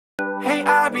Hey,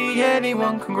 Abby,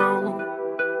 anyone can grow.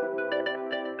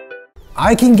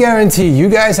 I can guarantee you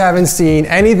guys haven't seen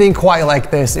anything quite like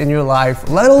this in your life,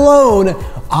 let alone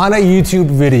on a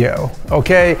YouTube video,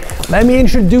 okay? Let me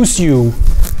introduce you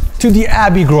to the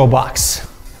Abby Grow Box,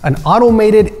 an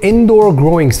automated indoor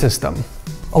growing system.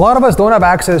 A lot of us don't have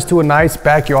access to a nice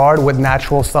backyard with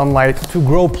natural sunlight to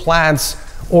grow plants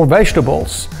or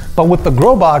vegetables. But with the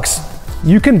Grow Box,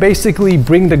 you can basically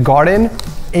bring the garden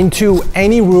into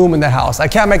any room in the house. I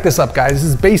can't make this up, guys. This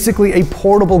is basically a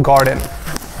portable garden.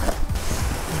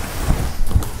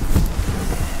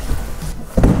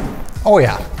 Oh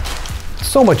yeah,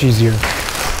 so much easier.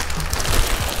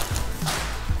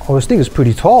 Oh, this thing is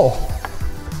pretty tall.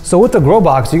 So with the Grow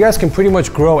Box, you guys can pretty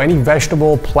much grow any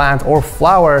vegetable, plant, or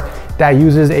flower that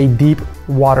uses a deep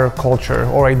water culture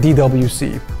or a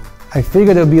DWC. I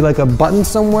figured there'd be like a button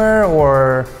somewhere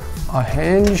or a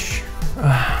hinge.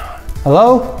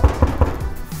 Hello?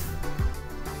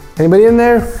 Anybody in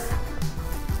there?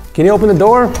 Can you open the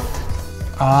door?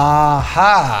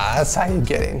 Aha, that's how you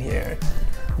get in here.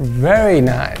 Very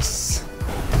nice.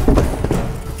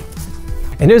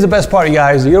 And here's the best part, you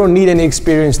guys. You don't need any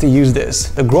experience to use this.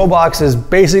 The Grow Box is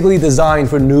basically designed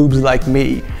for noobs like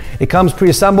me. It comes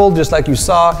pre-assembled, just like you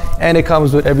saw, and it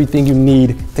comes with everything you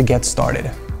need to get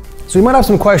started. So you might have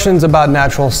some questions about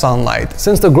natural sunlight.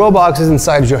 Since the Grow Box is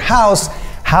inside your house,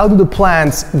 how do the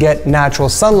plants get natural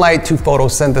sunlight to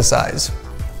photosynthesize?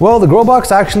 Well, the Grow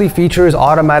Box actually features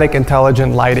automatic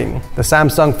intelligent lighting. The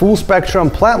Samsung full spectrum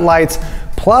plant lights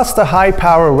plus the high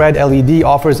power red LED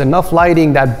offers enough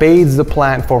lighting that bathes the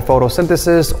plant for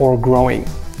photosynthesis or growing.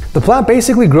 The plant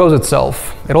basically grows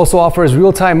itself. It also offers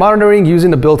real-time monitoring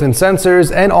using the built-in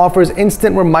sensors and offers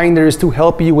instant reminders to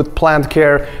help you with plant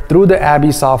care through the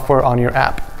Abby software on your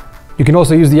app. You can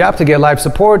also use the app to get live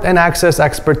support and access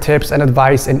expert tips and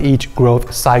advice in each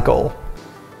growth cycle.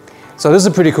 So this is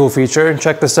a pretty cool feature.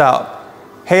 Check this out.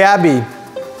 Hey Abby,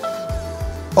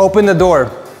 open the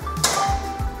door.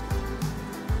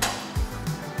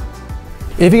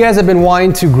 If you guys have been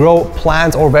wanting to grow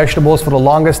plants or vegetables for the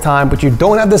longest time, but you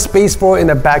don't have the space for it in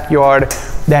the backyard,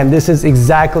 then this is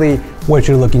exactly what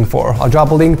you're looking for. I'll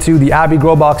drop a link to the Abby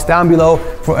Grow Box down below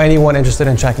for anyone interested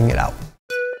in checking it out.